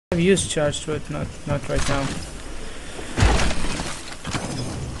used charge to it, not right now.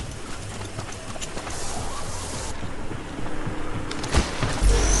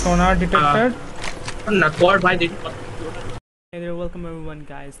 Sonar detected. Hey there, welcome everyone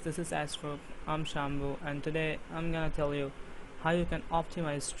guys, this is Astro, I'm Shambu, and today I'm gonna tell you how you can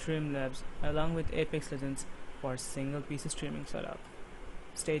optimize Streamlabs along with Apex Legends for single PC streaming setup.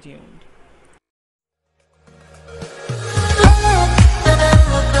 Stay tuned.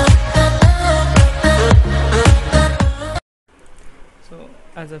 So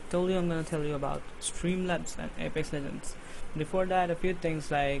as I've told you, I'm gonna tell you about Streamlabs and Apex Legends. Before that, a few things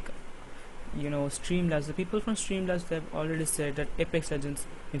like Streamlabs. The people from Streamlabs, they've already said that Apex Legends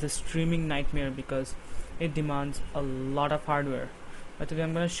is a streaming nightmare because it demands a lot of hardware. But today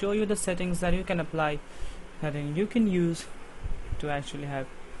I'm going to show you the settings that you can apply, that you can use to actually have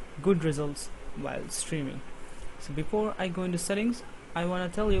good results while streaming. So before I go into settings, I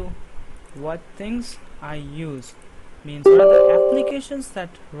want to tell you what things I use, means what are the applications that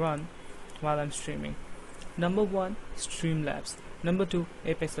run while I'm streaming. Number 1, Streamlabs. Number 2,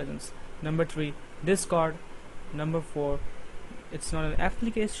 Apex Legends. Number 3, Discord. Number 4, it's not an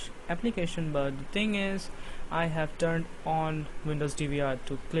application, but the thing is, I have turned on Windows DVR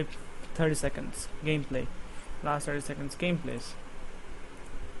to clip 30 seconds gameplay, last 30 seconds gameplays.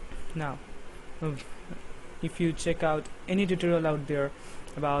 Now, if you check out any tutorial out there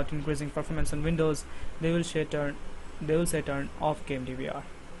about increasing performance on Windows, they will say turn off game DVR.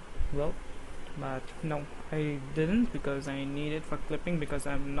 Well, but no, I didn't, because I need it for clipping, because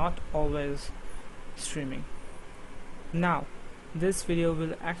I'm not always streaming. Now this video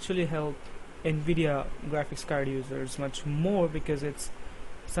will actually help NVIDIA graphics card users much more, because it's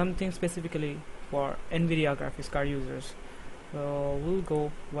something specifically for NVIDIA graphics card users. We'll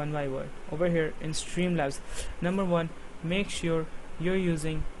go one by one. Over here in Streamlabs, number 1, make sure you're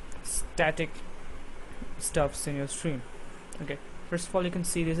using static stuffs in your stream. Okay, first of all, you can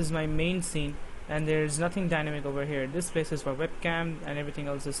see this is my main scene and there's nothing dynamic over here. This place is for webcam and everything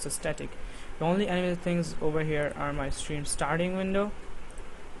else is just static. The only animated things over here are my stream starting window,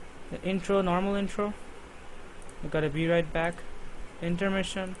 the intro, normal intro, you gotta be right back,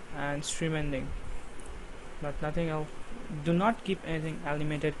 intermission, and stream ending, but nothing else. Do not keep anything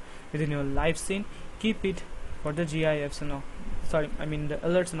animated within your live scene. Keep it for the GIFs and all, the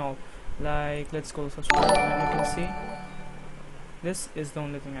alerts and all. Like, let's go subscribe, and you can see this is the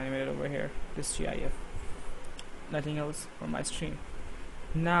only thing animated over here, this GIF, nothing else for my stream.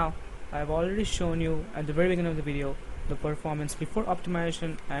 Now I've already shown you at the very beginning of the video the performance before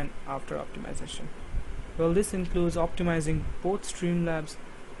optimization and after optimization. Well, this includes optimizing both Streamlabs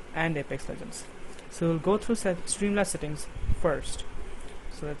and Apex Legends. So we'll go through Streamlabs settings first.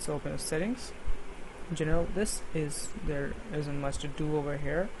 So let's open up settings. In general, there isn't much to do over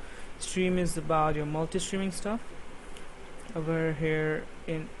here. Stream is about your multi-streaming stuff. Over here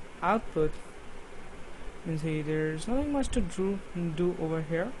in output, you can see there's nothing much to do over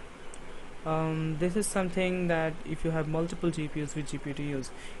here. This is something that if you have multiple GPUs, which GPU to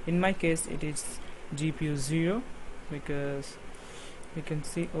use. In my case, it is GPU 0, because you can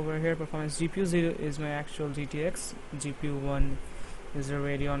see over here performance. GPU 0 is my actual GTX, GPU 1 is a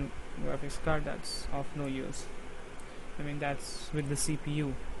Radeon graphics card that's of no use. That's with the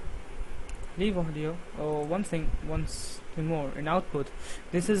CPU. Leave audio. One thing more in output.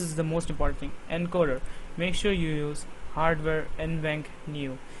 This is the most important thing. Encoder. Make sure you use hardware NVENC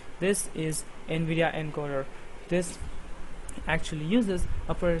new. This is NVIDIA encoder. This actually uses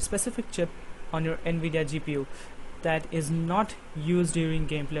a specific chip on your NVIDIA GPU that is not used during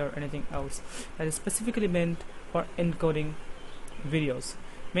gameplay or anything else. That is specifically meant for encoding videos.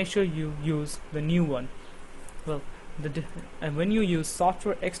 Make sure you use the new one. Well, and when you use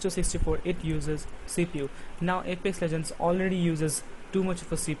software X264, it uses CPU. Now Apex Legends already uses too much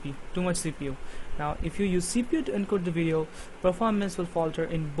CPU. Now if you use CPU to encode the video, performance will falter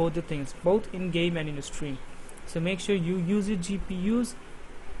in both the things, both in game and in the stream. So make sure you use your GPU's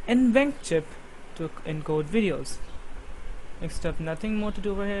NVENC chip to encode videos. Next up, nothing more to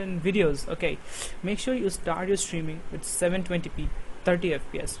do over here in videos. Okay, make sure you start your streaming with 720p 30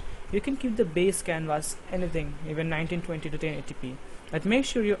 fps. You can keep the base canvas anything, even 1920 to 1080p, but make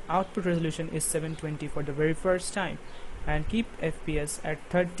sure your output resolution is 720 for the very first time, and keep FPS at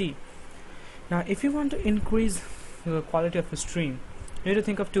 30. Now if you want to increase the quality of a stream, you need to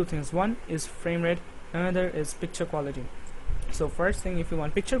think of two things. One is frame rate, another is picture quality. So first thing, if you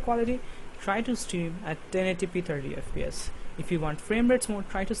want picture quality, try to stream at 1080p 30 fps. If you want frame rates more,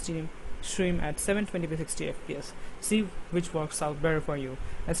 try to stream at 720p 60 fps. See which works out better for you,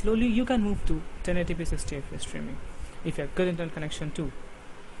 and slowly you can move to 1080p 60 fps streaming if you have good internet connection too.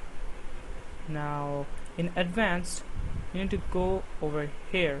 Now in advanced, you need to go over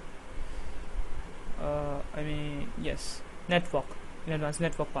here. Yes, network, in advanced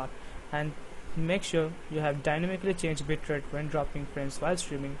network part, and make sure you have dynamically changed bitrate when dropping frames while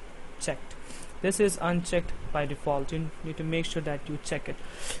streaming checked. This is unchecked by default. You need to make sure that you check it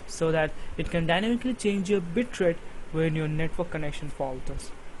so that it can dynamically change your bitrate when your network connection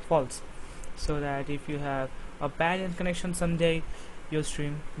faults, so that if you have a bad internet connection someday, your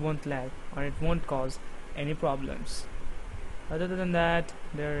stream won't lag or it won't cause any problems. Other than that,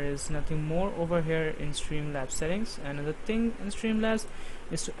 there is nothing more over here in Streamlabs settings. Another thing in Streamlabs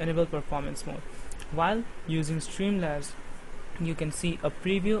is to enable performance mode. While using Streamlabs, you can see a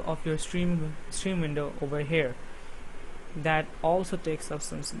preview of your stream window over here. That also takes up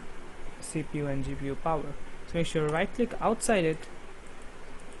some CPU and GPU power. So make sure right click outside it.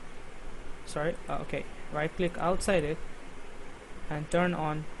 Right click outside it and turn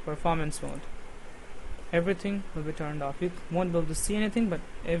on performance mode. Everything will be turned off. You won't be able to see anything, but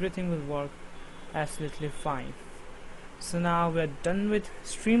everything will work absolutely fine. So now we're done with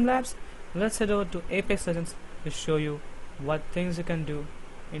Streamlabs. Let's head over to Apex Legends to show you what things you can do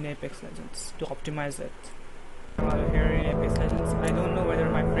in Apex Legends to optimize it. While we're here in Apex Legends, I don't know whether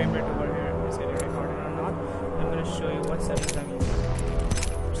my frame rate over here is getting recorded or not. I'm going to show you what settings I'm using.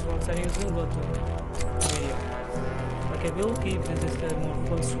 First one settings will go to video. Okay, we'll keep this display mode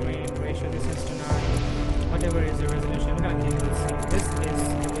full screen, ratio this is to 9. Whatever is the resolution, we're gonna keep this. This is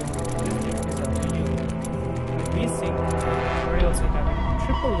up to you. With VSync, we're also having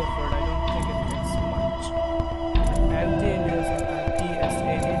triple offered. I don't think it takes much. LTLS and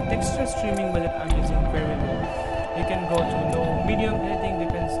PS80 texture streaming budget I'm using very low. You can go to low, medium, anything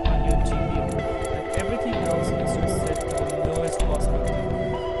depends on your GPU. And everything else is just set to the lowest possible.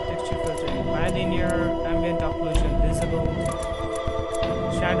 Texture filtering, linear, ambient occlusion visible,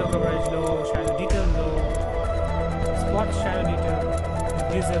 shadow coverage low, shadow detail low, spot shadow detail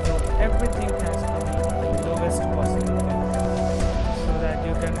visible. Everything has to be the lowest possible so that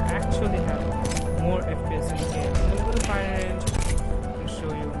you can actually have more FPS in the game. I'm going to go to fire range to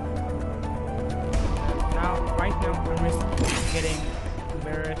show you. Right now I'm getting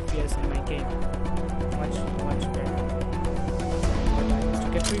better FPS in my game, much better. But I used to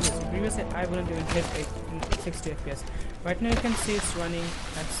get previously I wouldn't even hit 60 FPS. Right now you can see it's running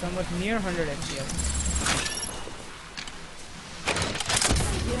at somewhat near 100 FPS.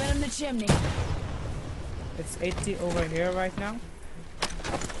 Give him the chimney. It's 80 over here right now.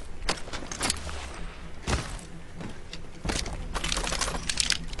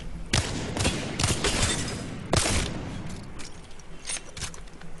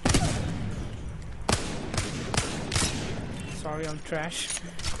 Sorry, I'm trash.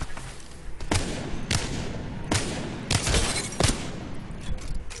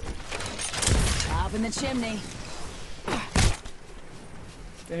 Up in the chimney.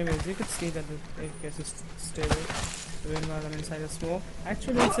 Anyways, you could see that the FPS is stable even while I'm inside the smoke.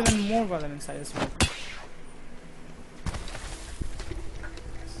 Actually, it's even more while I'm inside the smoke.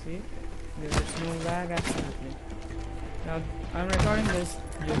 See, there's no lag absolutely. Now, I'm recording this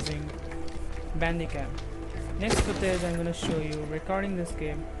using Bandicam. Next footage, I'm gonna show you recording this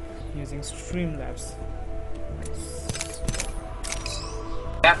game using Streamlabs.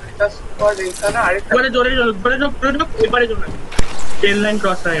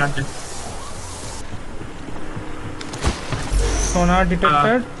 Sonar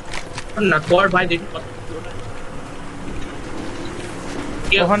detected.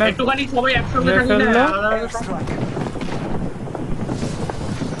 একটুখানি সবাই একসঙ্গে থাকলে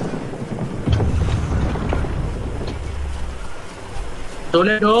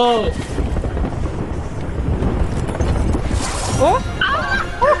চলে ঢোক। Oh!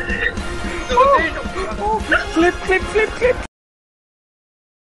 Flip.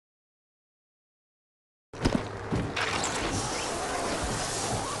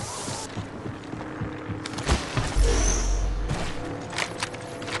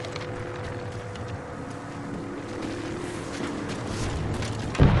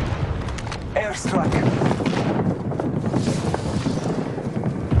 Airstrike.